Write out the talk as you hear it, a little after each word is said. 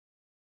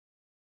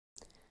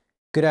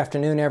Good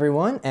afternoon,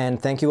 everyone, and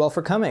thank you all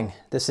for coming.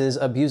 This is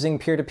Abusing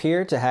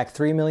Peer-to-Peer to Hack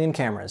 3 Million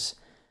Cameras.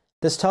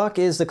 This talk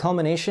is the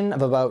culmination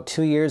of about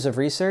 2 years of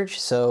research,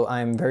 so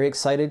I'm very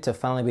excited to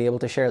finally be able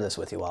to share this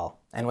with you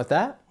all. And with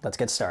that, let's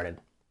get started.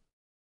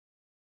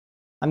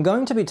 I'm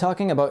going to be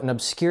talking about an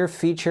obscure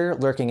feature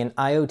lurking in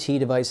IoT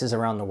devices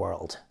around the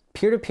world.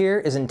 Peer-to-peer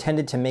is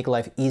intended to make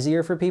life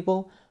easier for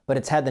people, but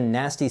it's had the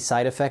nasty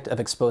side effect of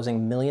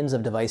exposing millions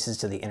of devices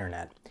to the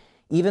internet.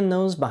 Even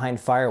those behind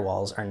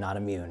firewalls are not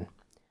immune.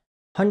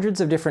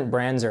 Hundreds of different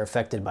brands are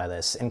affected by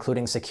this,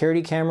 including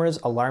security cameras,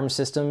 alarm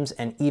systems,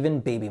 and even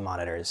baby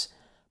monitors.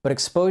 But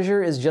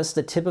exposure is just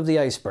the tip of the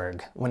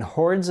iceberg. When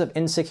hordes of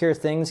insecure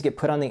things get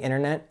put on the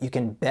internet, you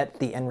can bet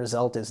the end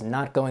result is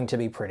not going to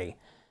be pretty.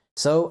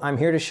 So I'm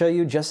here to show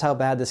you just how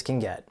bad this can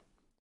get.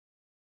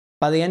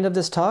 By the end of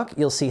this talk,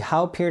 you'll see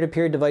how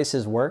peer-to-peer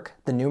devices work,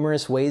 the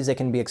numerous ways they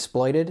can be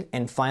exploited,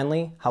 and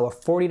finally, how a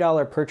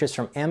 $40 purchase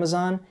from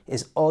Amazon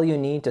is all you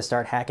need to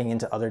start hacking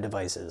into other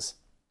devices.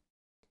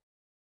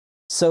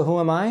 So who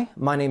am I?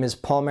 My name is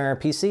Paul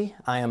Marrapese.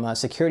 I am a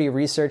security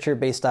researcher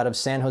based out of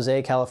San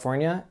Jose,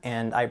 California,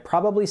 and I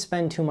probably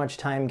spend too much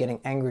time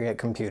getting angry at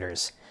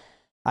computers.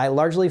 I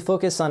largely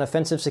focus on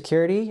offensive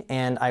security,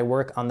 and I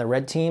work on the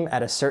red team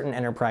at a certain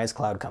enterprise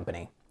cloud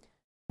company.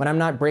 When I'm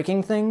not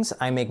breaking things,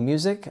 I make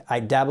music,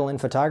 I dabble in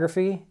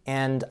photography,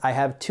 and I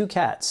have 2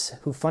 cats,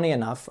 who, funny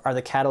enough, are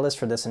the catalyst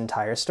for this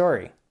entire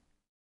story.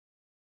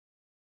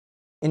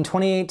 In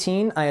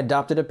 2018, I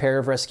adopted a pair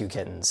of rescue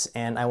kittens,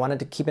 and I wanted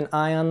to keep an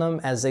eye on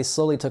them as they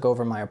slowly took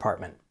over my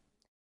apartment.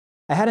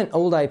 I had an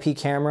old IP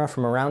camera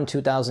from around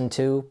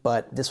 2002,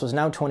 but this was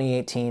now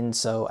 2018,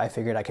 so I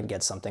figured I could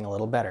get something a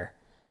little better.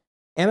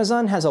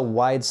 Amazon has a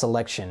wide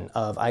selection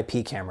of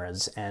IP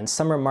cameras, and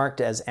some are marked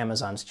as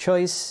Amazon's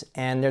choice,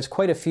 and there's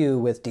quite a few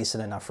with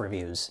decent enough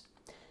reviews.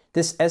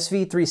 This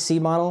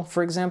SV3C model,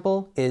 for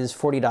example, is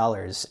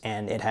 $40,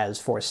 and it has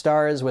 4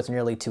 stars with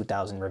nearly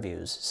 2,000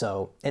 reviews,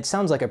 so it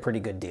sounds like a pretty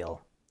good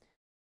deal.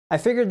 I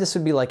figured this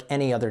would be like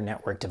any other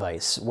network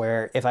device,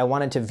 where if I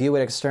wanted to view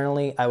it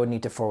externally, I would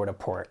need to forward a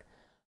port.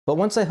 But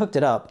once I hooked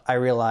it up, I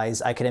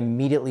realized I could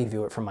immediately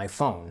view it from my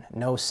phone,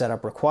 no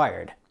setup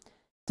required.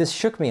 This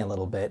shook me a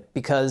little bit,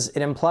 because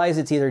it implies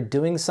it's either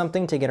doing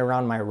something to get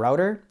around my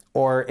router,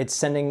 or it's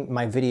sending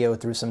my video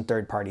through some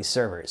third-party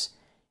servers.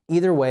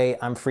 Either way,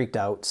 I'm freaked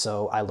out,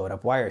 so I load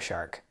up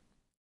Wireshark.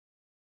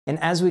 And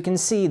as we can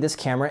see, this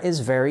camera is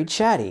very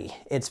chatty.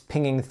 It's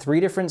pinging 3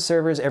 different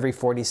servers every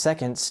 40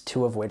 seconds,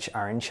 2 of which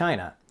are in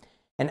China.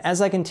 And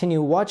as I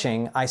continue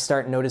watching, I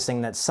start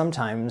noticing that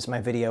sometimes my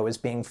video is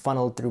being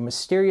funneled through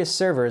mysterious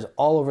servers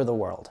all over the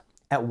world.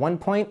 At one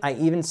point, I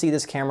even see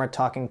this camera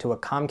talking to a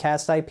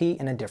Comcast IP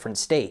in a different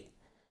state.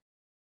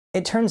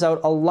 It turns out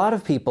a lot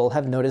of people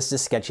have noticed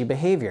this sketchy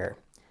behavior.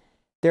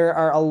 There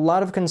are a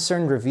lot of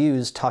concerned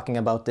reviews talking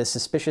about this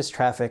suspicious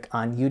traffic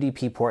on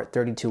UDP port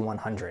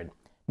 32100.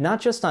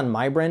 Not just on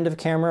my brand of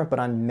camera, but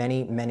on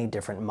many, many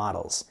different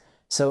models.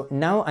 So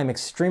now I'm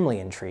extremely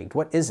intrigued.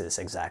 What is this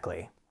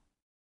exactly?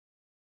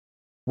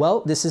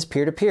 Well, this is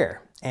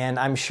peer-to-peer, and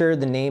I'm sure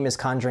the name is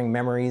conjuring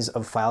memories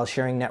of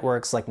file-sharing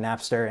networks like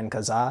Napster and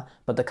Kazaa,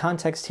 but the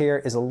context here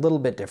is a little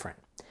bit different.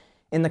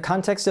 In the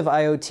context of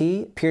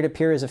IoT,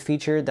 peer-to-peer is a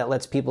feature that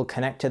lets people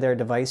connect to their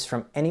device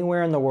from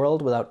anywhere in the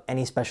world without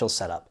any special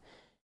setup.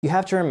 You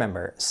have to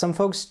remember, some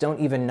folks don't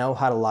even know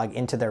how to log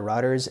into their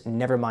routers,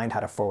 never mind how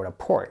to forward a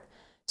port.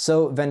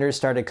 So vendors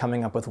started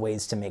coming up with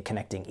ways to make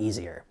connecting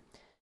easier.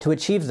 To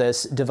achieve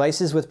this,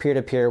 devices with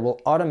peer-to-peer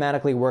will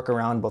automatically work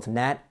around both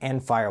NAT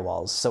and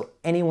firewalls, so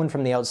anyone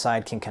from the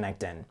outside can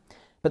connect in.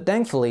 But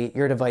thankfully,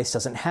 your device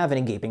doesn't have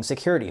any gaping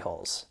security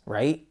holes,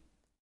 right?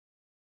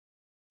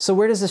 So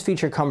where does this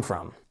feature come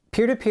from?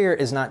 Peer-to-peer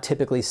is not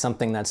typically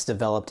something that's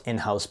developed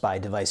in-house by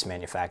device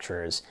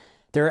manufacturers.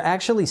 There are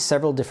actually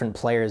several different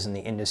players in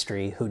the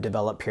industry who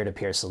develop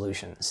peer-to-peer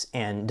solutions,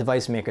 and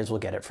device makers will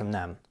get it from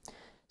them.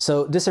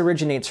 So this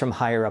originates from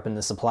higher up in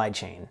the supply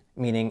chain,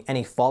 meaning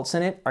any faults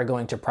in it are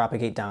going to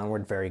propagate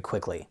downward very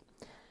quickly.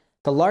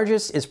 The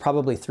largest is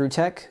probably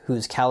ThruTech,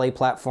 whose Calais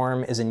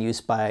platform is in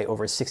use by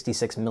over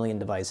 66 million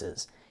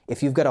devices.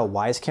 If you've got a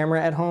Wise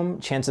camera at home,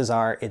 chances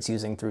are it's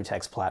using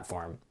ThruTech's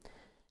platform.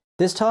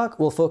 This talk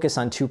will focus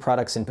on 2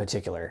 products in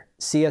particular,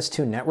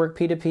 CS2 Network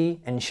P2P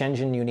and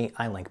Shenzhen Uni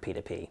iLink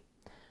P2P.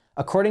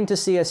 According to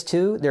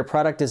CS2, their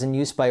product is in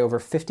use by over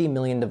 50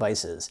 million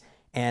devices,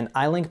 and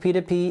iLink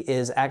P2P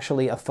is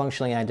actually a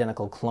functionally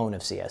identical clone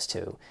of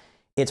CS2.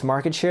 Its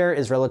market share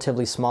is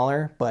relatively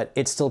smaller, but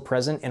it's still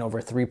present in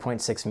over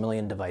 3.6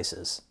 million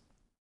devices.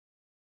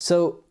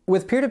 So,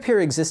 with peer-to-peer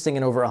existing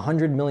in over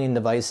 100 million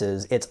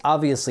devices, it's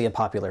obviously a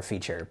popular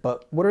feature,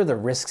 but what are the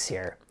risks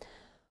here?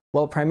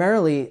 Well,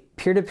 primarily,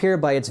 peer-to-peer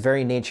by its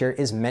very nature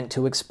is meant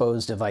to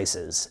expose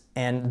devices.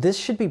 And this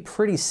should be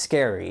pretty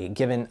scary,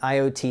 given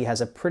IoT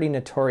has a pretty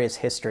notorious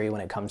history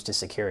when it comes to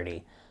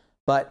security.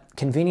 But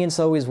convenience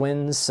always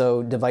wins,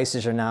 so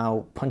devices are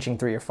now punching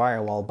through your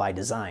firewall by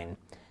design.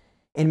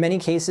 In many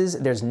cases,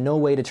 there's no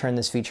way to turn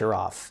this feature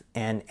off,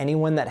 and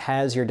anyone that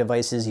has your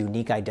device's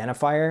unique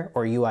identifier,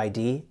 or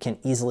UID, can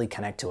easily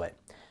connect to it.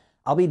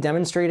 I'll be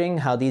demonstrating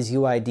how these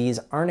UIDs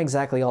aren't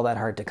exactly all that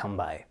hard to come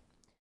by.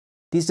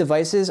 These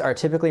devices are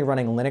typically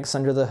running Linux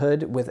under the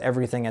hood with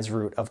everything as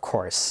root, of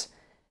course.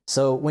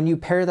 So when you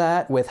pair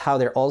that with how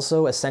they're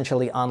also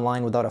essentially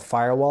online without a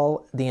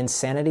firewall, the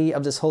insanity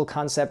of this whole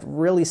concept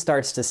really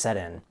starts to set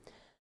in.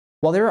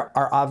 While there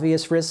are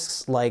obvious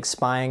risks like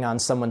spying on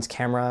someone's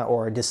camera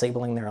or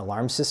disabling their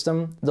alarm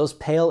system, those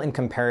pale in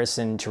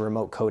comparison to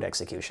remote code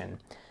execution.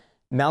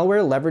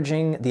 Malware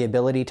leveraging the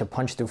ability to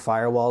punch through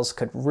firewalls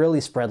could really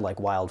spread like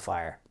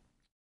wildfire.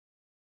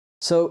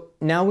 So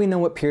now we know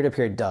what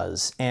peer-to-peer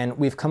does, and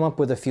we've come up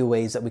with a few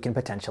ways that we can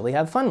potentially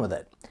have fun with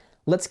it.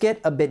 Let's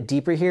get a bit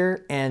deeper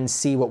here and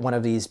see what one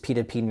of these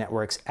P2P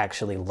networks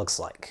actually looks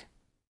like.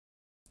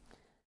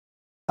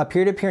 A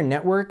peer-to-peer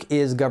network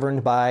is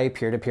governed by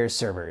peer-to-peer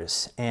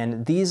servers,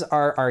 and these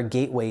are our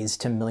gateways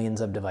to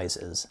millions of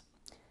devices.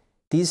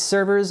 These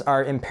servers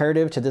are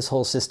imperative to this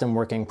whole system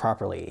working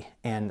properly,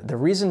 and the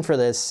reason for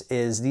this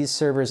is these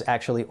servers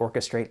actually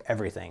orchestrate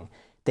everything.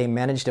 They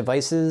manage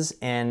devices,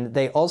 and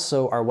they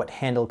also are what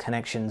handle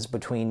connections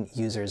between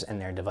users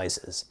and their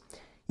devices.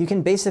 You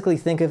can basically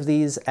think of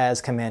these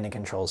as command and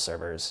control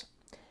servers.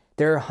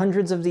 There are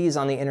hundreds of these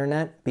on the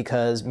internet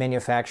because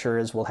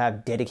manufacturers will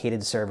have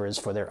dedicated servers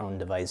for their own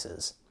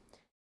devices.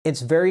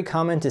 It's very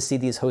common to see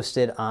these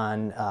hosted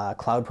on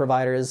cloud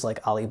providers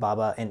like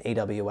Alibaba and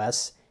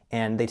AWS,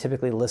 and they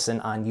typically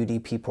listen on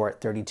UDP port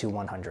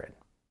 32100.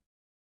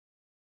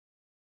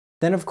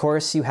 Then of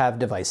course you have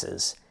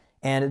devices.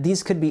 And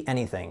these could be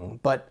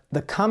anything, but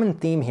the common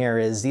theme here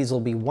is these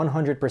will be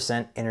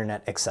 100%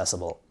 internet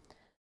accessible.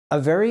 A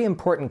very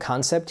important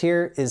concept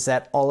here is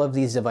that all of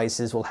these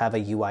devices will have a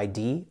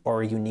UID,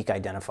 or a unique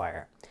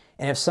identifier.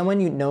 And if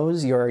someone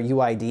knows your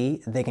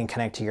UID, they can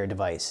connect to your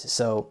device.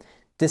 So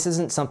this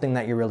isn't something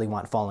that you really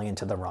want falling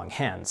into the wrong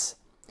hands.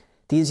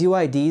 These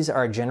UIDs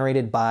are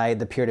generated by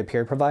the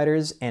peer-to-peer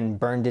providers and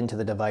burned into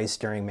the device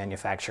during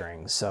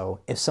manufacturing. So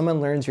if someone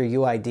learns your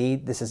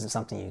UID, this isn't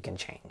something you can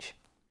change.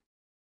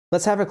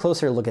 Let's have a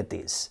closer look at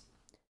these.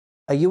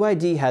 A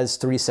UID has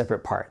three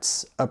separate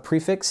parts: a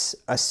prefix,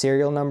 a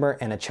serial number,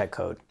 and a check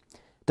code.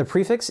 The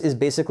prefix is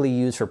basically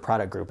used for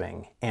product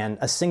grouping, and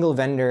a single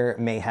vendor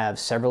may have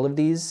several of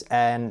these,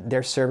 and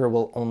their server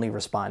will only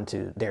respond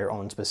to their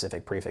own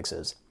specific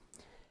prefixes.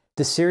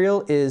 The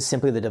serial is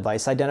simply the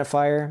device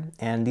identifier,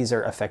 and these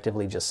are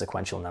effectively just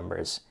sequential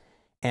numbers.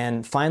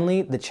 And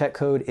finally, the check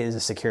code is a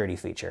security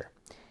feature.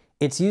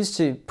 It's used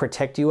to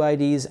protect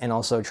UIDs and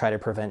also try to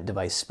prevent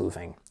device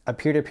spoofing. A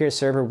peer-to-peer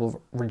server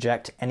will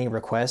reject any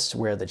request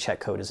where the check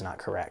code is not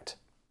correct.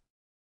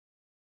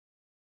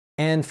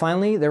 And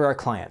finally, there are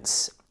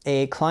clients.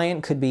 A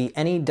client could be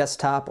any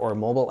desktop or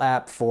mobile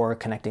app for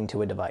connecting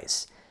to a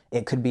device.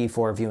 It could be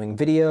for viewing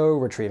video,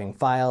 retrieving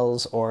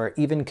files, or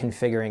even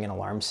configuring an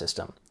alarm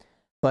system.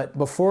 But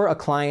before a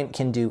client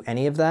can do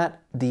any of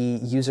that, the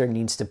user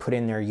needs to put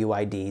in their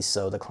UID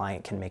so the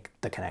client can make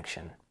the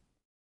connection.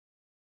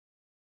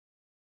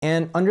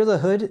 And under the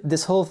hood,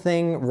 this whole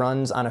thing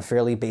runs on a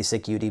fairly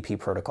basic UDP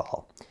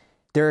protocol.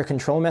 There are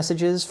control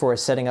messages for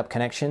setting up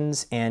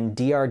connections and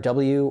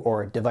DRW,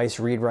 or device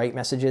read-write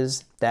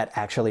messages, that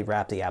actually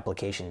wrap the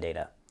application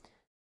data.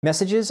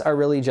 Messages are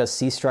really just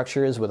C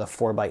structures with a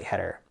 4-byte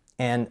header,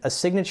 and a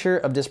signature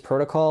of this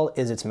protocol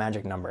is its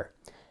magic number.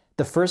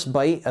 The first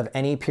byte of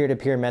any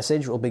peer-to-peer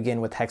message will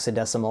begin with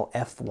hexadecimal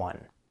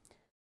F1.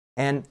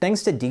 And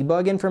thanks to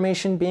debug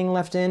information being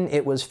left in,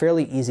 it was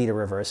fairly easy to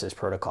reverse this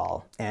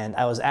protocol, and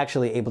I was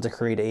actually able to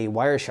create a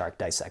Wireshark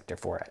dissector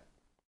for it.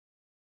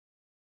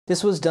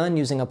 This was done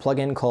using a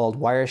plugin called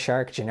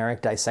Wireshark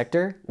Generic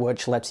Dissector,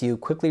 which lets you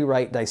quickly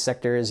write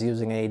dissectors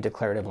using a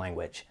declarative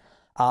language.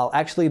 I'll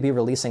actually be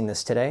releasing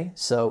this today,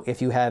 so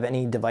if you have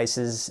any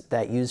devices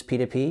that use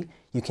P2P,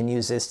 you can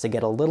use this to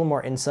get a little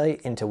more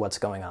insight into what's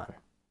going on.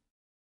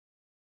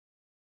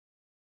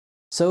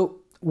 So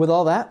with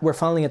all that, we're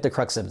finally at the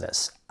crux of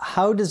this.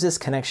 How does this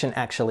connection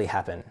actually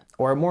happen?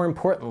 Or more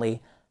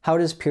importantly, how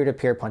does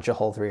peer-to-peer punch a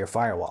hole through your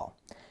firewall?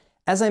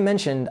 As I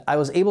mentioned, I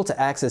was able to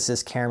access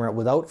this camera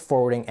without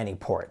forwarding any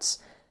ports.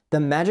 The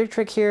magic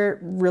trick here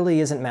really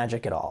isn't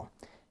magic at all.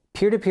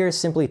 Peer-to-peer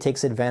simply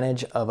takes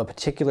advantage of a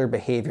particular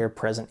behavior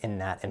present in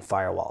NAT and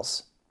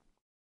firewalls.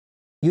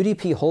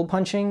 UDP hole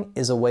punching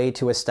is a way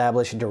to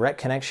establish direct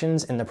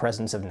connections in the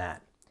presence of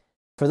NAT.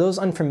 For those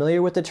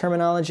unfamiliar with the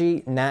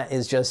terminology, NAT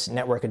is just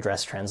network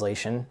address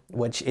translation,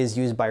 which is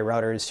used by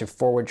routers to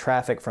forward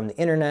traffic from the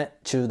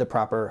internet to the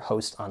proper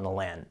host on the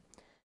LAN.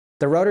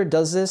 The router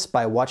does this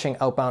by watching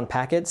outbound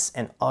packets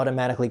and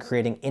automatically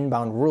creating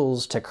inbound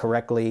rules to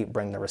correctly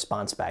bring the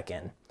response back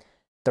in.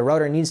 The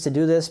router needs to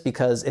do this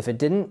because if it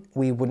didn't,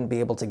 we wouldn't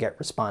be able to get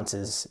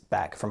responses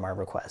back from our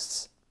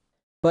requests.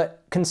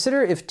 But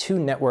consider if two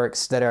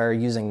networks that are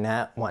using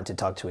NAT want to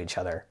talk to each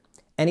other.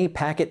 Any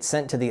packet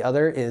sent to the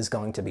other is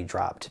going to be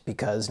dropped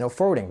because no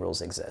forwarding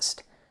rules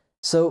exist.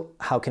 So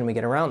how can we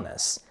get around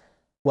this?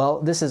 Well,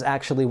 this is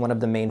actually one of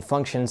the main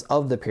functions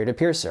of the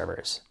peer-to-peer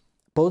servers.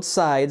 Both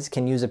sides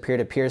can use a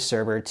peer-to-peer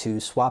server to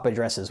swap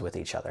addresses with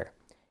each other.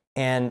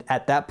 And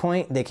at that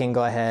point, they can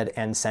go ahead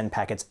and send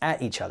packets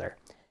at each other.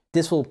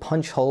 This will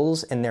punch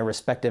holes in their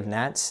respective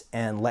NATs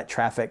and let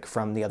traffic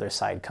from the other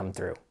side come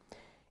through.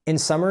 In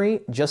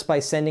summary, just by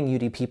sending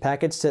UDP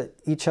packets to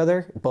each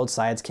other, both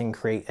sides can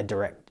create a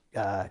direct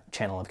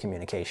channel of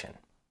communication.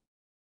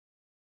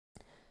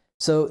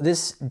 So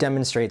this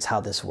demonstrates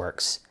how this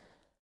works.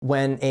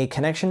 When a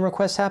connection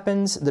request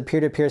happens, the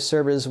peer-to-peer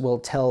servers will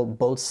tell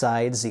both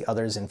sides the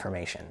other's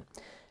information.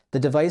 The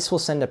device will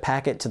send a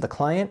packet to the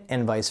client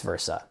and vice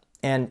versa.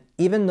 And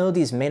even though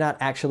these may not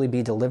actually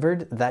be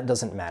delivered, that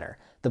doesn't matter.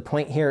 The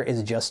point here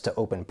is just to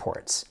open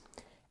ports.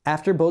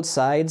 After both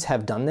sides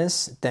have done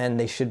this, then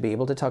they should be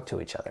able to talk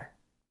to each other.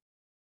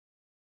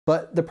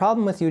 But the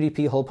problem with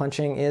UDP hole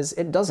punching is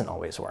it doesn't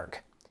always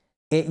work.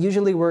 It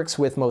usually works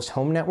with most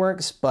home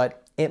networks,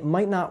 but it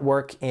might not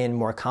work in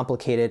more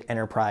complicated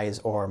enterprise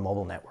or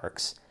mobile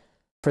networks.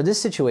 For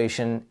this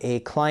situation,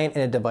 a client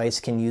and a device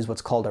can use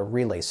what's called a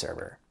relay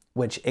server,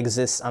 which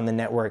exists on the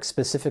network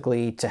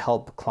specifically to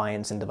help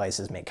clients and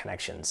devices make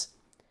connections.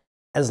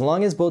 As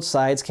long as both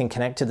sides can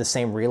connect to the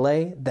same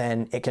relay,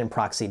 then it can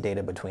proxy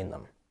data between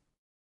them.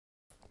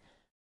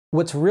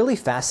 What's really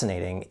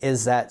fascinating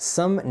is that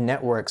some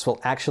networks will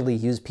actually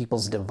use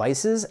people's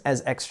devices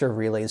as extra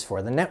relays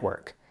for the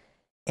network.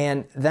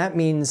 And that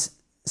means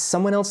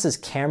someone else's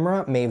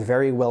camera may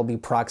very well be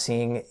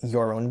proxying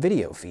your own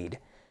video feed.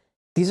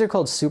 These are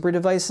called super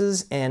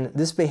devices, and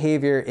this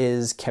behavior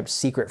is kept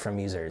secret from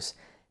users.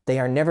 They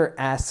are never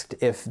asked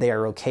if they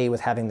are okay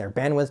with having their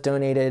bandwidth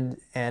donated,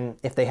 and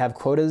if they have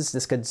quotas,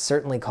 this could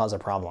certainly cause a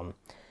problem.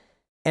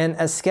 And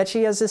as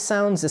sketchy as this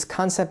sounds, this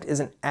concept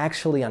isn't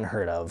actually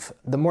unheard of.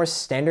 The more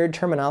standard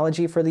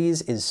terminology for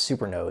these is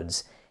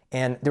supernodes,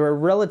 and they're a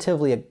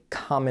relatively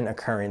common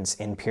occurrence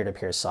in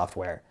peer-to-peer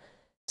software.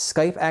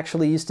 Skype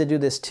actually used to do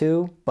this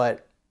too,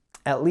 but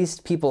at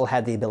least people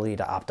had the ability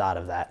to opt out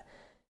of that.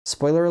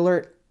 Spoiler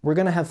alert, we're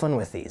gonna have fun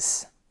with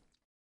these.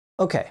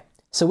 Okay,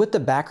 so with the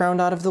background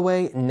out of the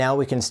way, now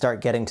we can start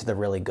getting to the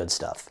really good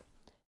stuff.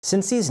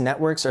 Since these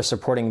networks are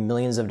supporting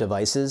millions of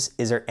devices,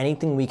 is there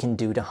anything we can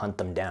do to hunt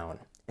them down?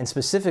 And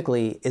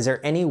specifically, is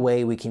there any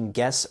way we can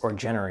guess or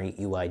generate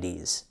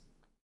UIDs?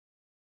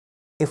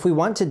 If we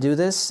want to do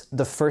this,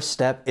 the first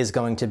step is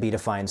going to be to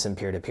find some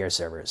peer-to-peer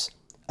servers.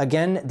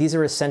 Again, these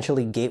are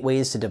essentially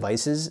gateways to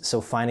devices,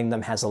 so finding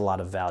them has a lot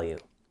of value.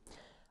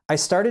 I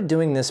started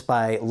doing this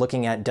by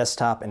looking at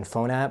desktop and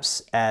phone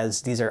apps,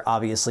 as these are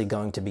obviously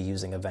going to be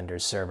using a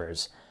vendor's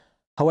servers.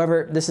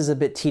 However, this is a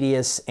bit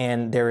tedious,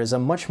 and there is a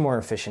much more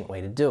efficient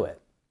way to do it.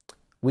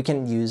 We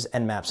can use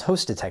Nmap's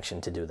host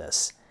detection to do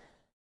this.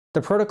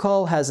 The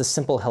protocol has a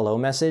simple hello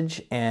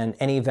message, and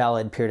any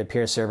valid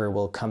peer-to-peer server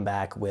will come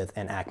back with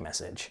an ACK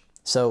message.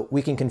 So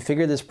we can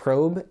configure this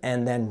probe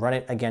and then run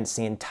it against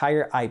the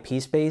entire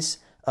IP space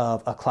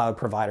of a cloud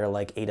provider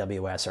like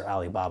AWS or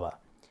Alibaba.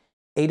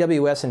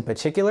 AWS in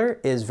particular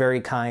is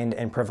very kind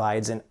and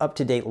provides an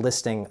up-to-date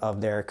listing of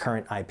their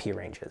current IP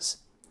ranges.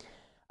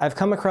 I've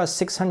come across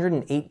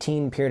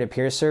 618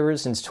 peer-to-peer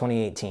servers since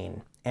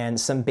 2018, and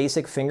some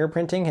basic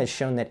fingerprinting has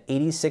shown that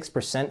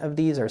 86% of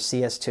these are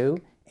CS2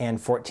 and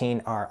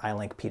 14 are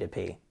iLink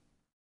P2P.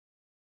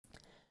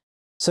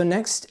 So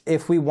next,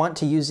 if we want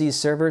to use these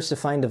servers to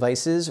find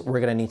devices, we're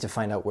going to need to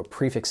find out what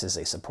prefixes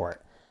they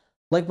support.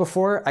 Like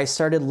before, I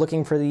started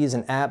looking for these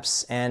in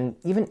apps and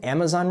even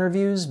Amazon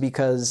reviews,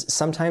 because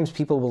sometimes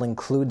people will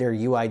include their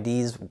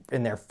UIDs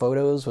in their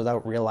photos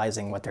without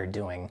realizing what they're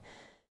doing.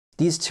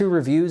 These two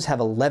reviews have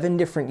 11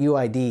 different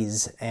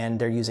UIDs and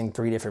they're using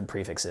 3 different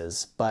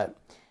prefixes, but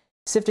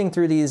sifting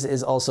through these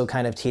is also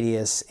kind of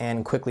tedious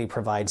and quickly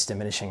provides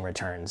diminishing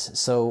returns.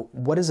 So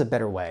what is a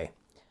better way?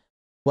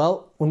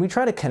 Well, when we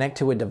try to connect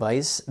to a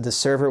device, the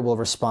server will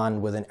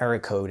respond with an error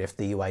code if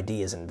the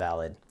UID is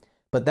invalid.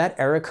 But that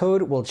error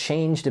code will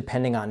change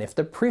depending on if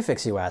the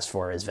prefix you asked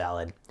for is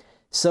valid.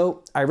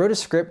 So I wrote a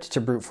script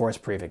to brute force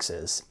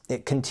prefixes.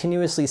 It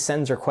continuously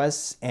sends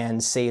requests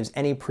and saves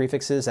any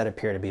prefixes that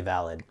appear to be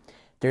valid.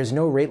 There's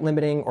no rate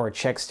limiting or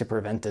checks to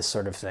prevent this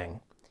sort of thing.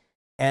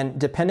 And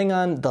depending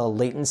on the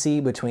latency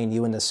between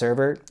you and the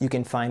server, you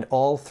can find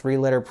all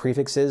 3-letter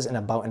prefixes in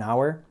about an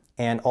hour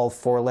and all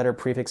 4-letter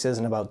prefixes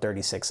in about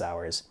 36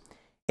 hours.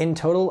 In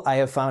total, I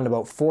have found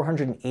about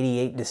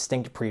 488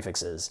 distinct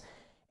prefixes.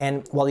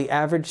 And while the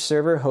average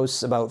server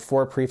hosts about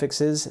 4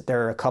 prefixes,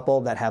 there are a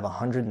couple that have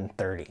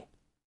 130.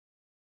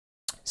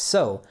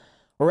 So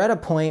we're at a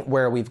point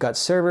where we've got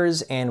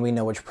servers and we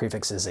know which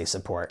prefixes they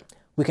support.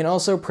 We can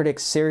also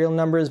predict serial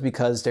numbers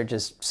because they're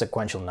just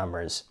sequential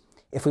numbers.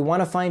 If we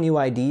want to find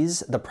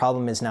UIDs, the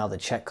problem is now the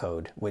check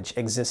code, which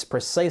exists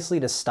precisely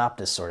to stop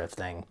this sort of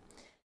thing.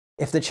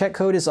 If the check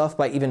code is off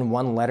by even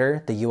 1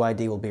 letter, the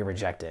UID will be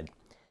rejected.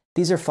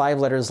 These are 5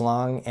 letters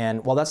long,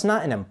 and while that's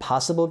not an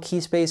impossible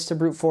key space to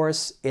brute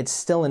force, it's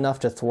still enough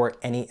to thwart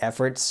any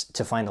efforts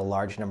to find a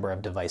large number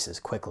of devices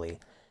quickly.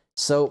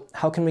 So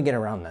how can we get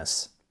around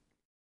this?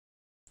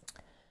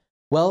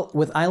 Well,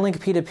 with iLink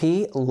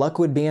P2P, luck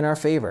would be in our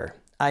favor.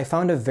 I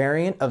found a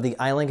variant of the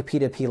iLink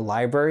P2P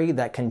library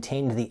that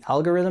contained the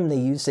algorithm they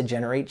use to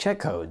generate check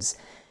codes.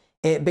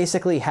 It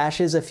basically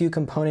hashes a few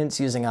components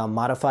using a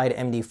modified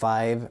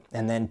MD5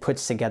 and then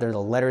puts together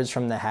the letters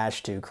from the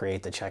hash to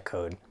create the check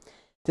code.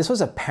 This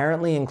was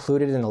apparently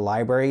included in the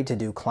library to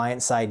do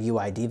client-side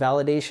UID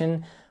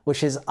validation,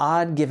 which is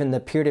odd given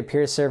the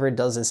peer-to-peer server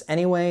does this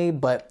anyway,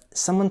 but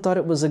someone thought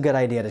it was a good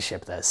idea to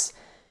ship this.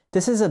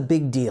 This is a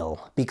big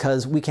deal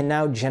because we can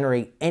now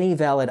generate any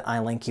valid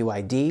iLink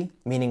UID,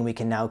 meaning we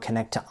can now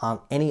connect to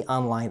any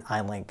online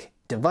iLink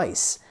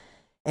device.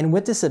 And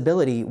with this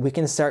ability, we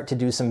can start to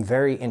do some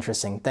very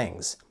interesting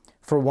things.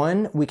 For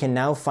one, we can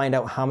now find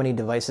out how many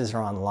devices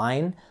are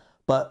online,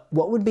 but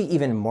what would be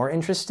even more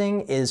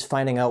interesting is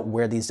finding out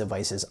where these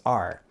devices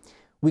are.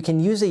 We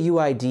can use a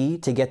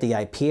UID to get the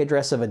IP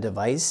address of a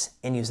device,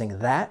 and using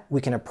that,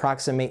 we can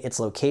approximate its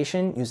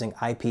location using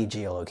IP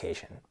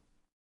geolocation.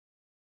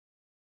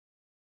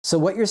 So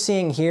what you're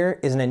seeing here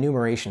is an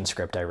enumeration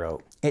script I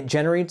wrote. It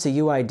generates a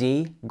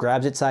UID,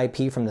 grabs its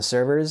IP from the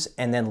servers,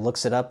 and then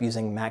looks it up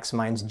using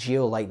Maxmind's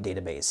GeoLite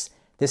database.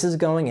 This is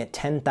going at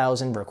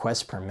 10,000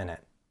 requests per minute.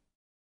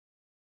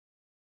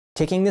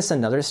 Taking this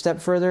another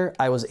step further,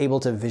 I was able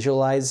to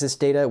visualize this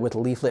data with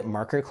Leaflet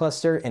Marker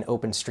Cluster and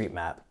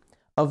OpenStreetMap.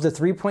 Of the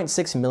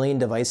 3.6 million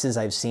devices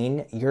I've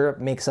seen, Europe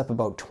makes up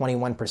about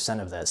 21%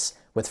 of this,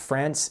 with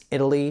France,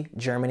 Italy,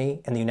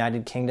 Germany, and the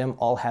United Kingdom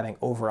all having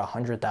over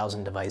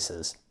 100,000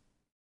 devices.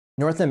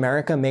 North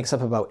America makes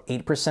up about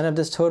 8% of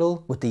this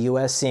total, with the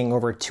US seeing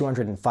over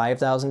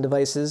 205,000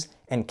 devices,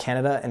 and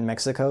Canada and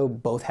Mexico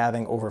both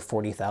having over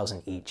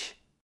 40,000 each.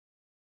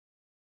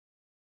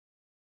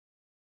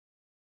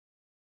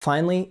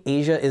 Finally,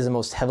 Asia is the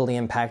most heavily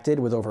impacted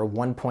with over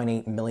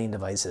 1.8 million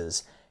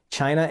devices.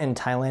 China and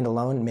Thailand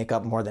alone make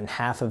up more than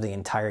half of the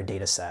entire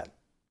dataset.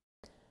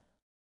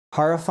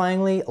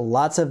 Horrifyingly,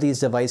 lots of these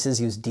devices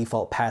use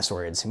default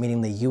passwords,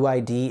 meaning the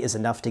UID is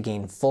enough to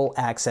gain full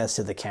access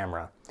to the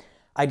camera.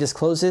 I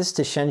disclosed this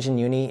to Shenzhen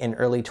Uni in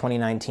early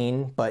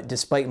 2019, but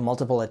despite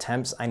multiple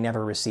attempts, I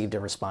never received a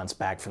response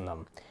back from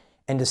them.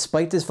 And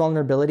despite this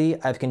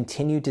vulnerability, I've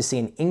continued to see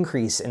an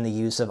increase in the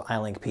use of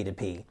iLink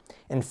P2P.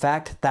 In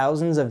fact,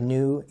 thousands of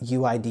new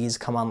UIDs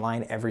come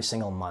online every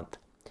single month.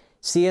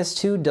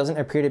 CS2 doesn't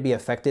appear to be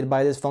affected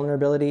by this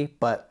vulnerability,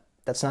 but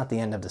that's not the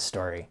end of the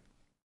story.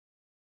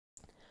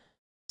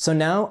 So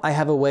now I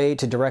have a way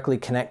to directly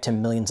connect to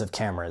millions of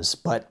cameras,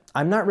 but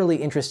I'm not really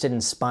interested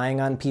in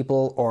spying on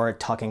people or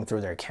talking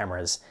through their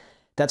cameras.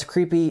 That's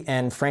creepy,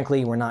 and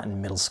frankly, we're not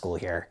in middle school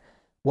here.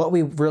 What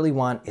we really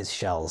want is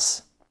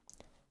shells.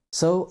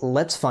 So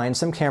let's find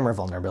some camera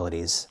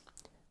vulnerabilities.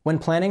 When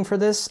planning for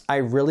this, I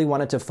really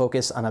wanted to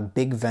focus on a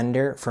big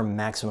vendor for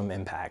maximum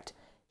impact.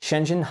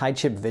 Shenzhen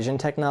High-Chip Vision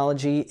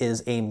Technology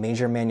is a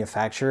major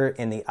manufacturer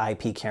in the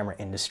IP camera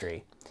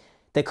industry.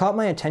 They caught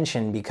my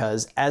attention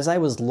because as I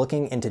was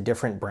looking into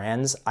different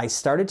brands, I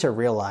started to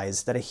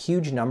realize that a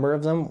huge number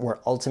of them were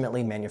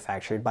ultimately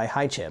manufactured by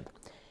High-Chip.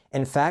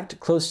 In fact,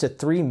 close to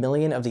 3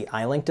 million of the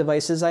iLink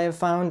devices I have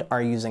found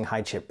are using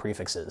High-Chip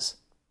prefixes.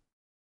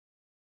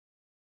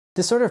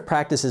 This sort of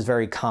practice is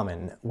very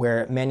common,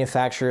 where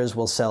manufacturers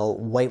will sell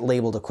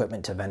white-labeled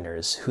equipment to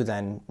vendors, who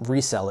then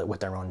resell it with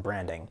their own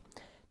branding.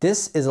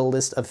 This is a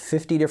list of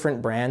 50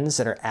 different brands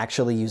that are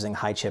actually using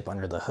High-Chip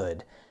under the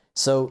hood.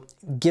 So,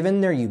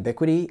 given their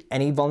ubiquity,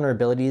 any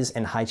vulnerabilities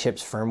in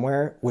High-Chip's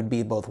firmware would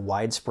be both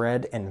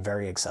widespread and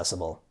very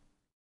accessible.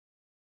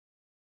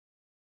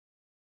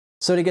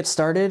 So to get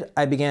started,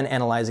 I began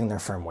analyzing their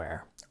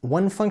firmware.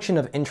 One function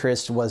of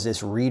interest was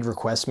this read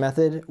request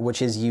method,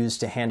 which is used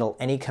to handle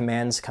any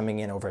commands coming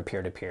in over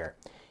peer-to-peer.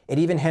 It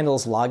even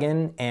handles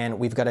login, and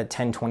we've got a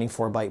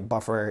 1024-byte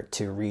buffer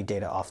to read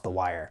data off the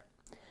wire.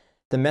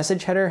 The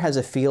message header has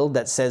a field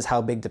that says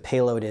how big the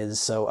payload is,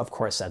 so of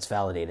course that's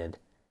validated,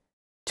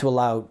 to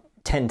allow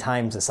 10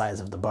 times the size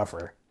of the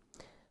buffer.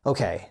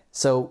 Okay,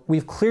 so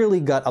we've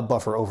clearly got a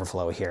buffer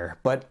overflow here,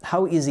 but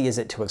how easy is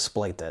it to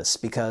exploit this?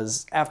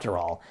 Because, after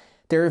all,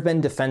 there have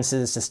been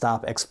defenses to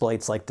stop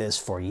exploits like this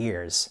for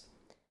years.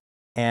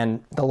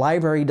 And the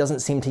library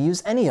doesn't seem to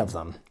use any of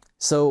them.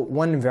 So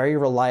one very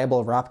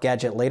reliable ROP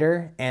gadget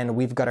later, and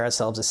we've got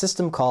ourselves a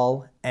system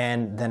call,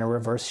 and then a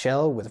reverse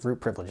shell with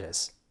root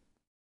privileges.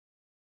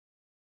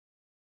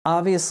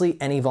 Obviously,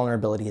 any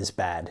vulnerability is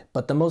bad,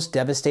 but the most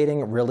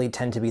devastating really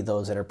tend to be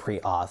those that are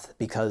pre-auth,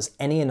 because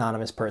any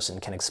anonymous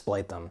person can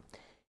exploit them.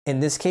 In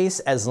this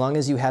case, as long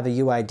as you have a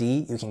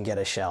UID, you can get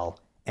a shell,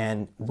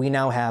 and we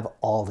now have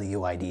all the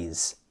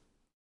UIDs.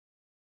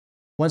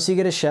 Once you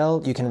get a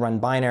shell, you can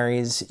run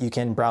binaries, you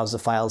can browse the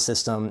file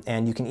system,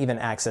 and you can even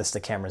access the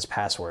camera's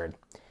password.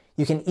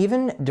 You can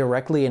even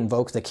directly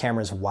invoke the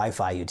camera's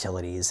Wi-Fi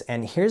utilities,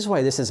 and here's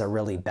why this is a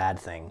really bad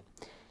thing.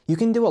 You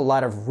can do a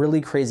lot of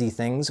really crazy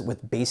things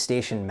with base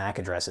station MAC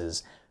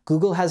addresses.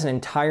 Google has an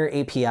entire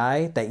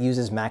API that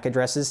uses MAC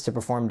addresses to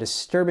perform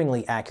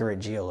disturbingly accurate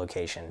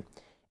geolocation.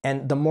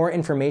 And the more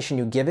information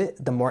you give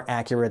it, the more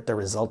accurate the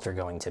results are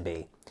going to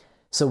be.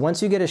 So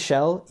once you get a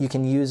shell, you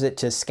can use it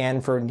to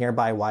scan for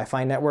nearby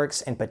Wi-Fi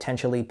networks and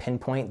potentially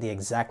pinpoint the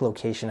exact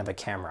location of a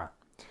camera.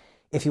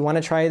 If you want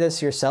to try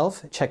this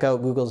yourself, check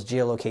out Google's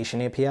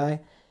geolocation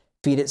API.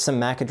 feed it some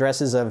MAC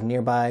addresses of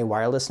nearby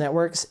wireless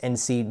networks, and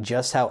see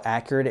just how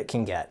accurate it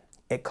can get.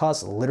 It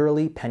costs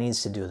literally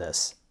pennies to do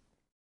this.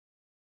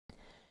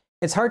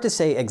 It's hard to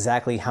say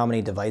exactly how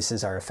many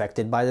devices are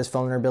affected by this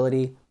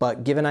vulnerability,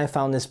 but given I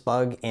found this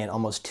bug in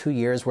almost 2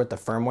 years worth of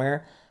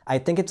firmware, I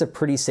think it's a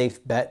pretty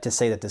safe bet to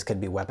say that this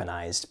could be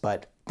weaponized,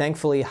 but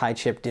thankfully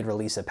HiChip did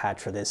release a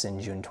patch for this in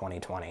June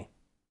 2020.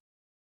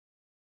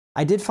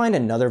 I did find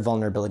another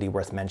vulnerability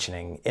worth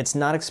mentioning. It's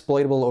not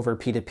exploitable over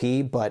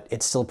P2P, but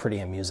it's still pretty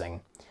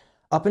amusing.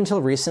 Up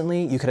until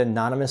recently, you could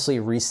anonymously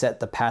reset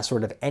the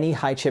password of any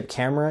HiChip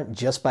camera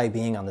just by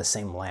being on the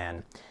same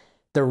LAN.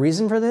 The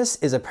reason for this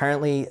is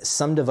apparently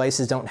some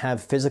devices don't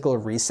have physical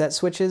reset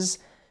switches,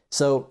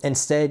 so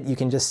instead you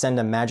can just send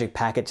a magic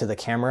packet to the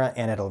camera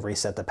and it'll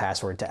reset the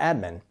password to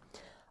admin.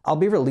 I'll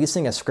be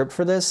releasing a script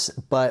for this,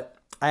 but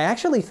I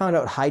actually found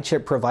out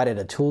HiChip provided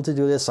a tool to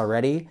do this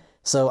already,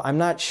 so I'm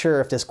not sure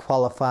if this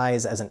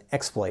qualifies as an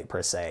exploit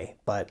per se,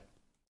 but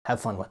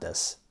have fun with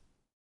this.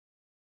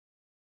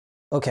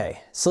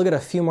 Okay, still got a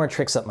few more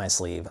tricks up my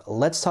sleeve.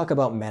 Let's talk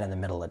about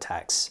man-in-the-middle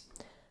attacks.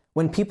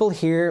 When people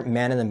hear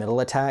man-in-the-middle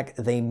attack,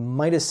 they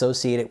might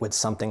associate it with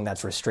something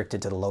that's restricted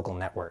to the local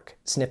network,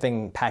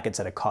 sniffing packets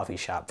at a coffee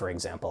shop, for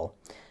example.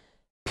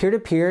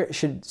 Peer-to-peer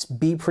should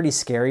be pretty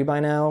scary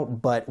by now,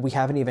 but we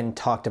haven't even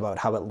talked about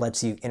how it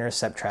lets you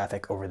intercept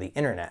traffic over the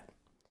internet.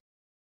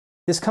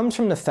 This comes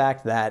from the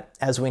fact that,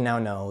 as we now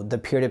know, the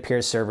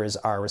peer-to-peer servers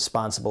are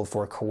responsible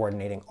for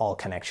coordinating all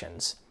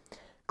connections.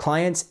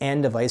 Clients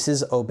and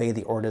devices obey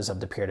the orders of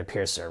the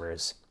peer-to-peer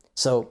servers.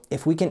 So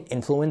if we can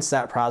influence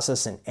that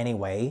process in any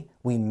way,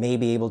 we may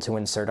be able to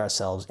insert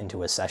ourselves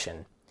into a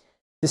session.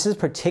 This is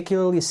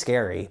particularly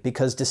scary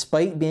because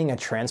despite being a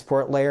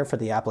transport layer for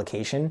the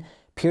application,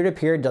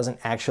 peer-to-peer doesn't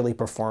actually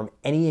perform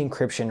any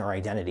encryption or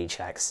identity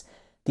checks.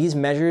 These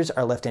measures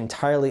are left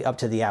entirely up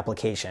to the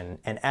application,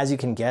 and as you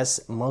can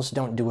guess, most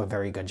don't do a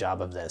very good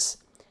job of this.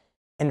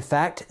 In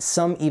fact,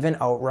 some even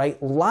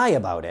outright lie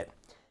about it.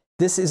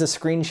 This is a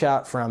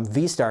screenshot from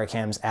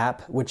vStarCam's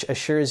app, which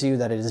assures you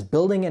that it is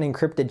building an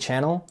encrypted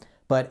channel,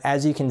 but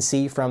as you can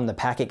see from the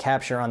packet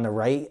capture on the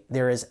right,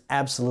 there is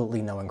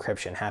absolutely no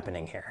encryption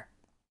happening here.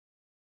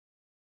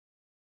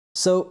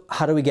 So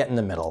how do we get in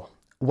the middle?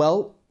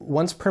 Well,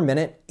 once per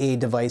minute, a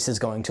device is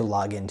going to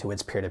log into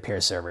its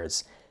peer-to-peer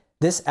servers.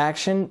 This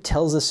action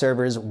tells the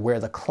servers where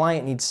the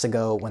client needs to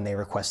go when they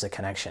request a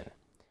connection.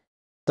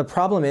 The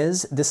problem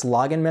is, this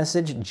login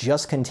message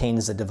just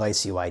contains the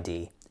device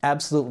UID.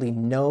 Absolutely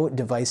no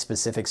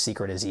device-specific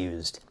secret is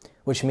used,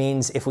 which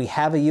means if we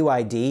have a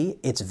UID,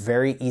 it's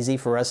very easy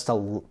for us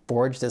to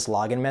forge this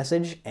login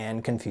message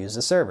and confuse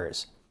the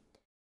servers.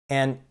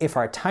 And if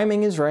our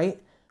timing is right,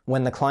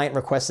 when the client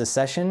requests a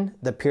session,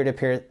 the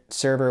peer-to-peer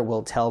server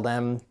will tell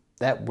them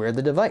that we're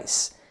the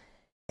device.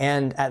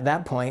 And at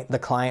that point, the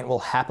client will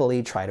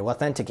happily try to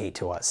authenticate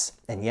to us.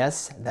 And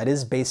yes, that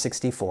is base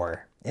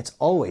 64. It's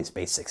always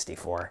base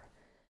 64.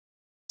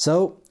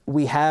 So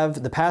we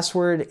have the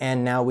password,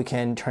 and now we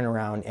can turn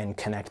around and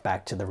connect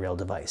back to the real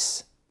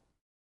device.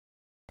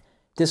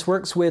 This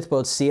works with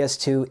both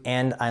CS2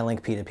 and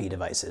iLink P2P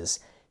devices.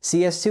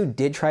 CS2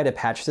 did try to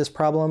patch this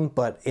problem,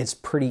 but it's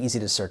pretty easy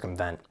to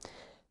circumvent.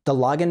 The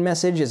login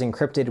message is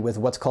encrypted with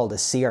what's called a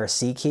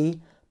CRC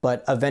key,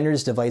 but a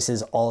vendor's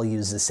devices all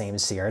use the same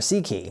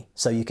CRC key,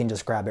 so you can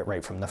just grab it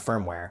right from the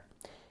firmware.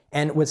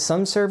 And with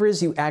some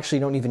servers, you actually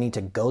don't even need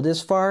to go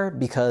this far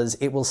because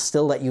it will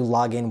still let you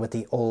log in with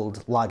the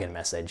old login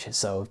message,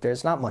 so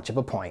there's not much of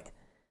a point.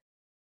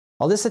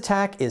 While this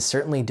attack is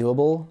certainly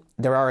doable,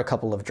 there are a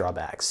couple of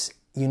drawbacks.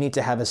 You need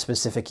to have a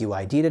specific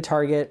UID to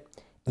target,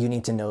 you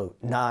need to know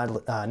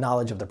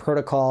knowledge of the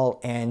protocol,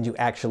 and you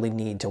actually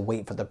need to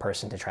wait for the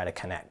person to try to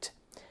connect.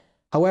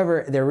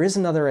 However, there is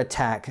another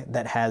attack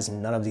that has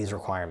none of these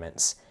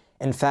requirements.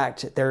 In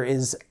fact, there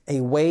is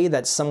a way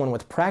that someone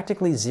with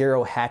practically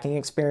zero hacking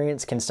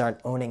experience can start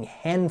owning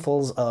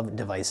handfuls of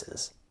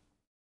devices.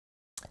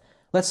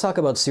 Let's talk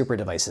about super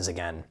devices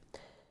again.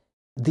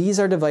 These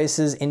are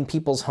devices in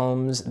people's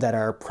homes that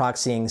are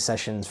proxying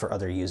sessions for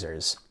other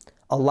users.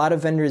 A lot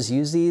of vendors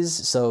use these,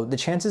 so the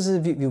chances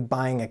of you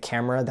buying a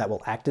camera that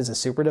will act as a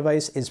super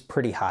device is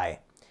pretty high.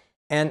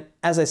 And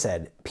as I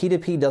said,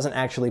 P2P doesn't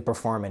actually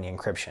perform any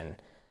encryption.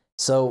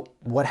 So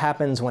what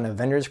happens when a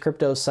vendor's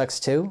crypto sucks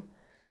too?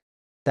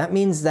 That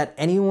means that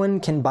anyone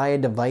can buy a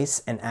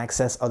device and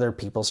access other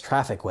people's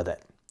traffic with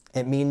it.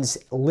 It means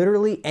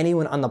literally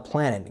anyone on the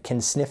planet can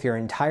sniff your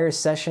entire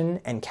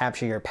session and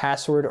capture your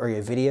password or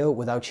your video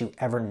without you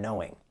ever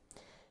knowing.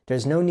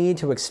 There's no need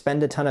to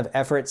expend a ton of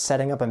effort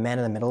setting up a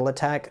man-in-the-middle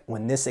attack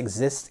when this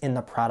exists in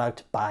the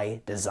product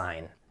by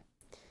design.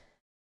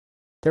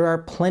 There are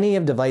plenty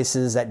of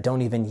devices that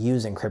don't even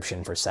use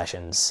encryption for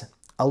sessions.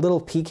 A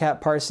little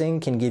PCAP parsing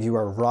can give you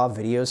a raw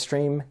video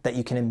stream that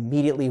you can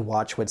immediately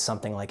watch with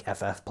something like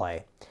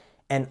FFplay.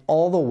 And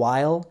all the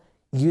while,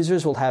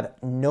 users will have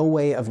no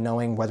way of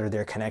knowing whether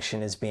their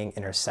connection is being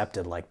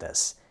intercepted like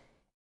this.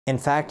 In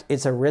fact,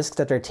 it's a risk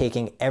that they're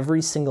taking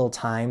every single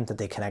time that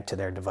they connect to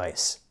their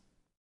device.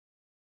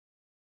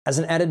 As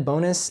an added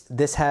bonus,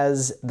 this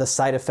has the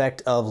side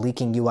effect of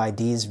leaking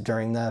UIDs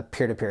during the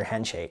peer-to-peer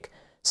handshake.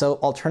 So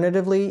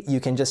alternatively, you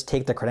can just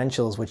take the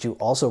credentials, which you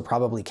also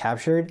probably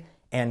captured,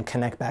 and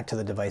connect back to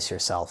the device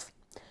yourself.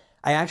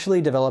 I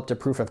actually developed a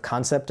proof of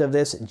concept of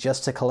this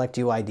just to collect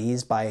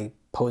UIDs by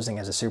posing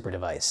as a super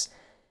device.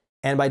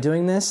 And by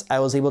doing this, I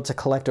was able to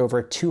collect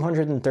over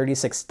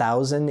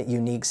 236,000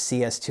 unique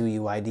CS2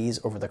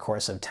 UIDs over the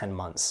course of 10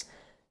 months.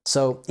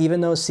 So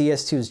even though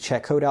CS2's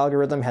check code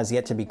algorithm has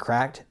yet to be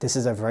cracked, this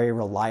is a very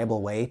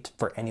reliable way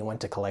for anyone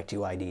to collect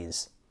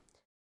UIDs.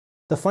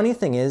 The funny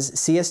thing is,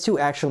 CS2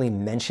 actually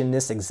mentioned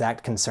this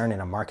exact concern in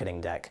a marketing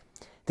deck.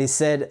 They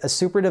said a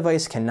super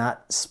device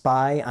cannot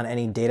spy on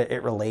any data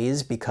it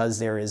relays because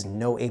there is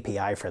no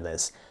API for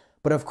this.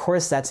 But of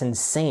course that's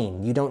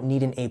insane. You don't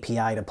need an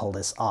API to pull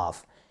this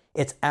off.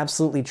 It's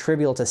absolutely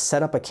trivial to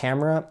set up a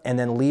camera and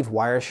then leave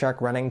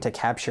Wireshark running to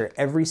capture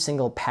every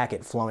single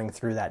packet flowing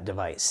through that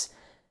device.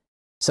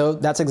 So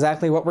that's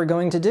exactly what we're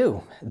going to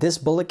do. This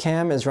bullet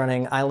cam is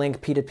running iLink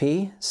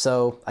P2P,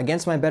 so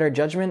against my better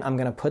judgment, I'm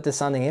going to put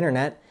this on the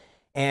internet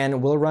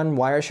and we'll run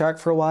Wireshark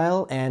for a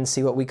while and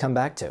see what we come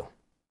back to.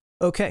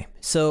 Okay,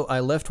 so I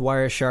left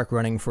Wireshark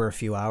running for a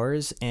few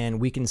hours and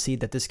we can see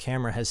that this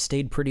camera has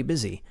stayed pretty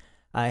busy.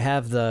 I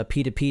have the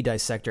P2P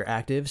dissector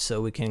active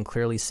so we can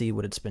clearly see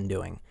what it's been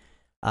doing.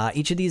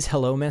 Each of these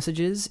hello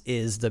messages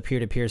is the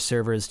peer-to-peer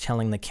servers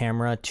telling the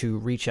camera to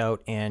reach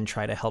out and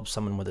try to help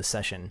someone with a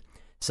session.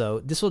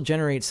 So this will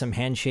generate some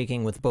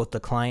handshaking with both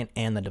the client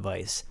and the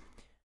device.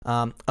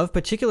 Of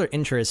particular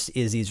interest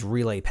is these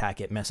relay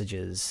packet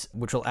messages,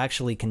 which will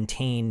actually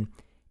contain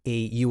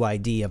a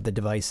UID of the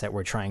device that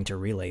we're trying to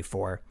relay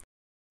for.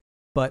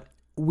 But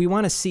we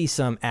want to see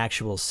some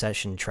actual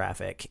session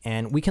traffic,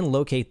 and we can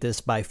locate this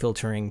by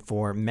filtering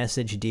for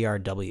message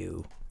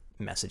DRW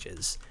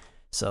messages.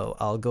 So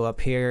I'll go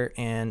up here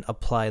and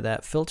apply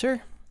that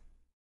filter.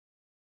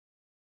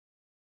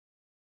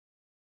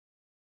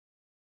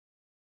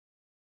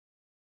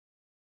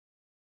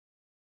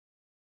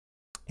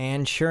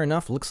 And sure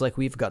enough, looks like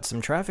we've got some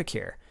traffic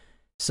here.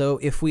 So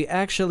if we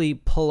actually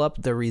pull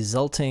up the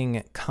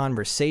resulting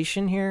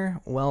conversation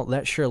here, well,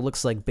 that sure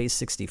looks like base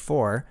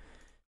 64.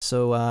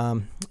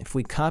 So if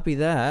we copy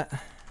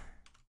that,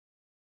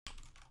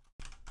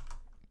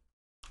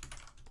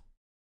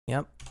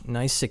 yep,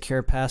 nice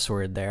secure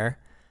password there.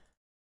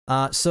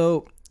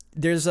 So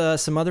there's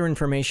some other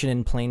information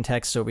in plain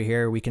text over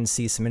here. We can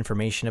see some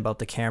information about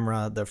the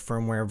camera, the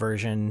firmware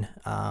version,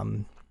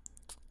 and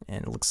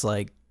it looks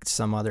like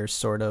some other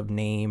sort of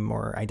name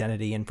or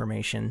identity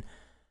information.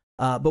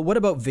 But what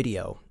about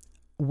video?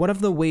 One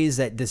of the ways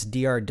that this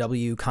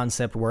DRW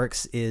concept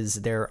works is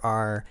there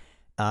are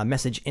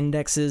message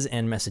indexes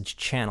and message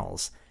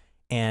channels,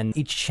 and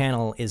each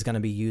channel is going to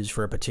be used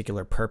for a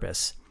particular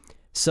purpose.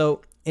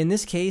 So in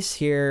this case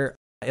here,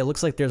 it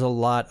looks like there's a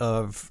lot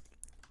of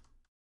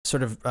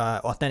sort of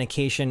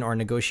authentication or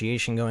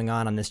negotiation going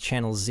on this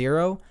channel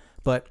 0,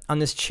 but on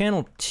this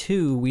channel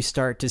 2, we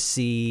start to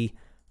see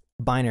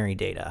binary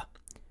data.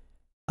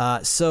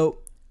 So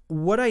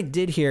what I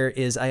did here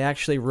is I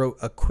actually wrote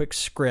a quick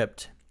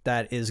script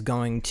that is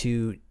going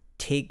to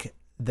take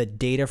the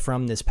data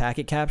from this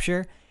packet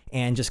capture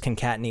and just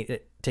concatenate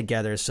it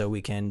together so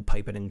we can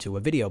pipe it into a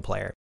video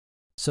player.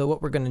 So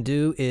what we're going to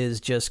do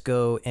is just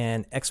go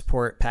and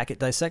export packet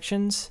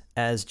dissections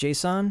as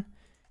JSON.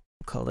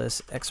 We'll call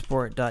this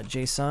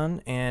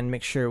export.json and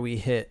make sure we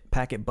hit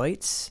packet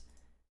bytes.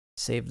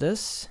 Save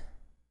this.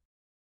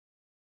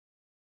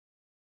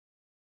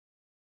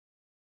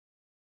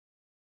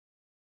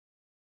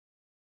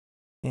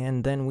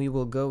 And then we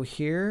will go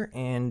here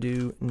and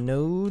do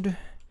node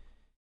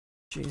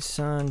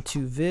JSON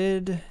to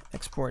vid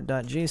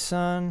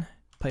export.json,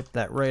 pipe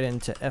that right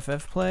into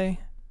ffplay,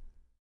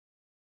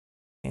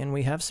 and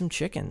we have some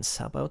chickens.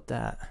 How about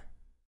that?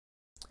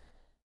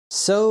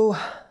 So,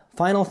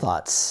 final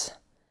thoughts.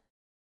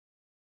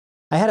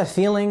 I had a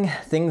feeling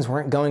things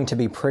weren't going to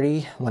be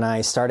pretty when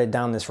I started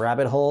down this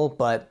rabbit hole,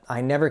 but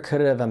I never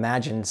could have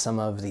imagined some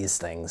of these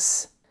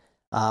things.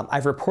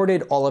 I've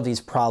reported all of these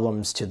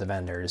problems to the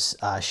vendors.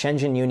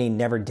 Shenzhen Uni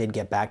never did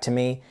get back to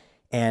me,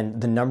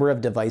 and the number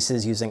of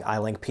devices using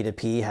iLink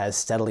P2P has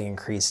steadily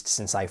increased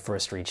since I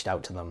first reached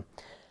out to them.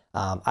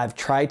 I've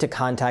tried to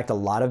contact a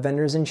lot of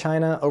vendors in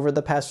China over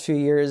the past few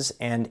years,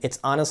 and it's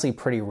honestly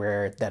pretty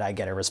rare that I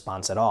get a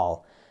response at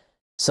all.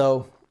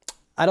 So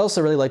I'd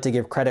also really like to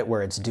give credit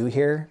where it's due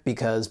here,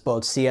 because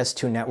both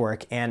CS2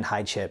 Network and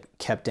HiChip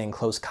kept in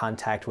close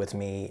contact with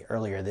me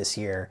earlier this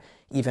year,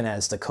 even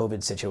as the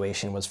COVID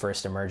situation was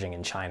first emerging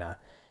in China.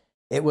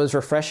 It was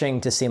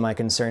refreshing to see my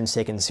concerns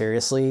taken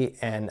seriously,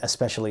 and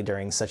especially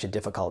during such a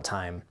difficult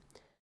time.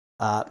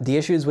 The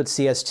issues with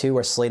CS2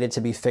 are slated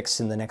to be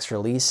fixed in the next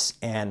release,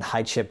 and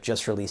HiChip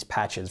just released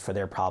patches for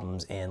their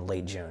problems in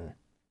late June.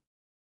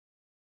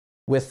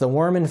 With the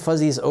warm and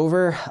fuzzies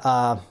over,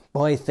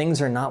 boy,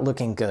 things are not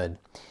looking good.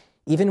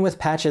 Even with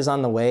patches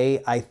on the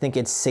way, I think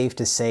it's safe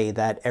to say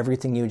that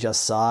everything you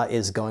just saw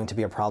is going to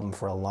be a problem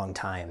for a long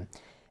time.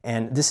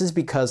 And this is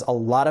because a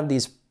lot of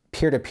these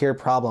peer-to-peer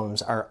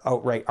problems are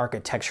outright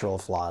architectural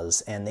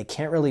flaws, and they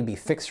can't really be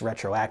fixed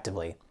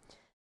retroactively.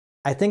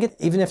 I think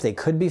even if they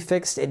could be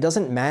fixed, it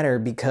doesn't matter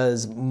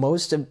because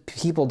most of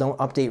people don't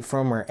update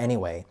firmware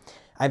anyway.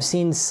 I've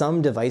seen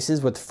some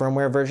devices with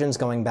firmware versions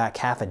going back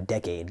half a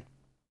decade.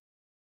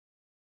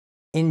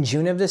 In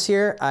June of this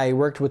year, I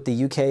worked with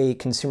the UK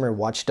consumer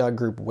watchdog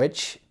group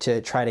Which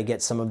to try to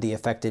get some of the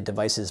affected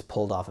devices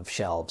pulled off of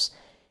shelves.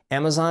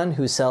 Amazon,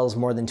 who sells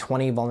more than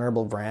 20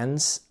 vulnerable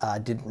brands,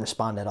 didn't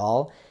respond at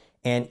all,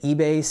 and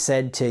eBay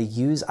said to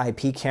use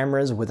IP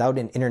cameras without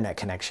an internet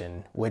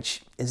connection,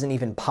 which isn't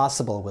even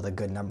possible with a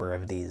good number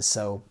of these,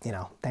 so,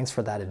 thanks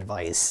for that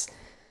advice.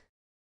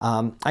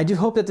 I do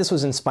hope that this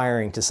was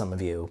inspiring to some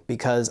of you,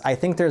 because I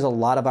think there's a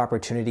lot of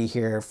opportunity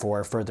here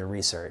for further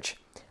research.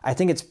 I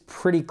think it's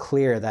pretty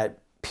clear that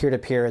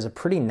peer-to-peer is a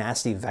pretty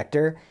nasty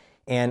vector,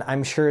 and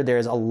I'm sure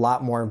there's a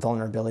lot more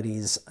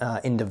vulnerabilities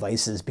in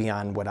devices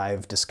beyond what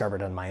I've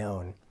discovered on my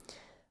own.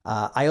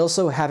 I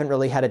also haven't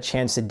really had a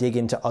chance to dig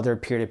into other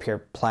peer-to-peer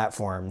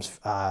platforms.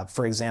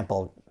 For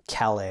example,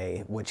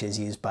 Calais, which is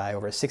used by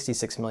over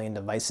 66 million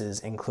devices,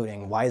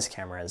 including Wise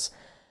cameras.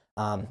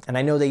 And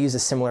I know they use a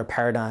similar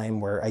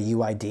paradigm where a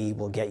UID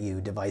will get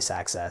you device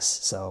access,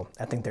 so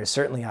I think there's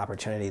certainly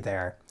opportunity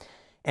there.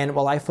 And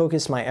while I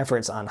focus my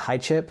efforts on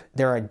HiChip,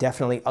 there are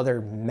definitely other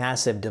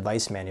massive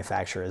device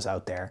manufacturers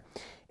out there.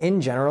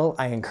 In general,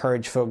 I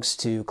encourage folks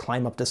to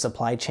climb up the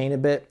supply chain a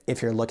bit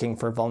if you're looking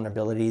for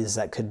vulnerabilities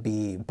that could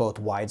be both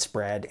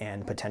widespread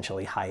and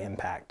potentially high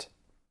impact.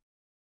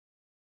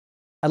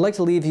 I'd like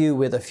to leave you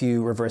with a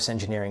few reverse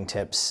engineering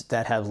tips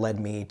that have led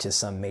me to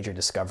some major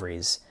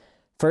discoveries.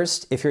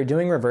 First, if you're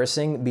doing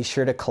reversing, be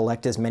sure to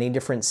collect as many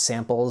different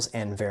samples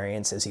and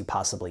variants as you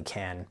possibly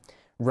can.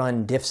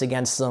 Run diffs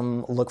against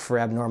them, look for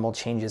abnormal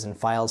changes in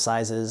file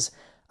sizes.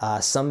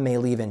 Some may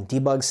leave in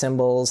debug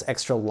symbols,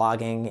 extra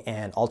logging,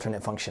 and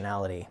alternate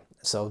functionality.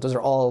 So those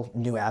are all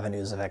new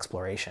avenues of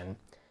exploration.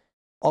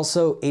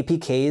 Also,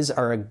 APKs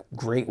are a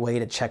great way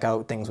to check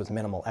out things with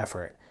minimal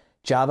effort.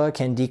 Java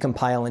can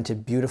decompile into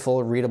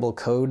beautiful, readable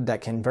code that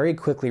can very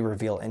quickly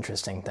reveal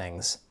interesting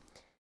things.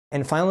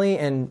 And finally,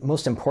 and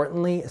most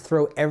importantly,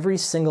 throw every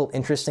single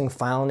interesting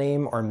file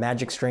name or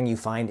magic string you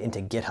find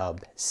into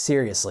GitHub.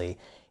 Seriously.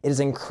 It is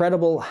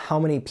incredible how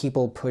many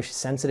people push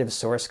sensitive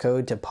source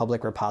code to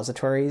public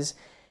repositories,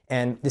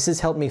 and this has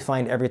helped me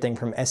find everything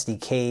from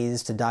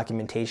SDKs to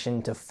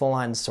documentation to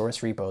full-on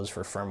source repos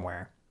for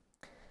firmware.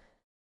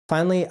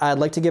 Finally, I'd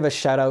like to give a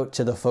shout out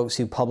to the folks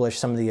who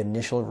published some of the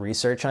initial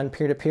research on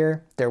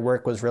peer-to-peer. Their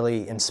work was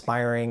really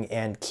inspiring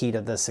and key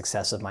to the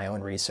success of my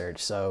own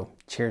research, so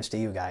cheers to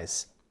you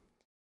guys.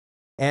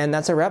 And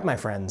that's a wrap, my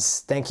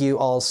friends. Thank you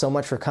all so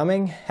much for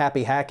coming,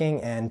 happy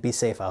hacking, and be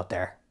safe out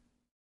there.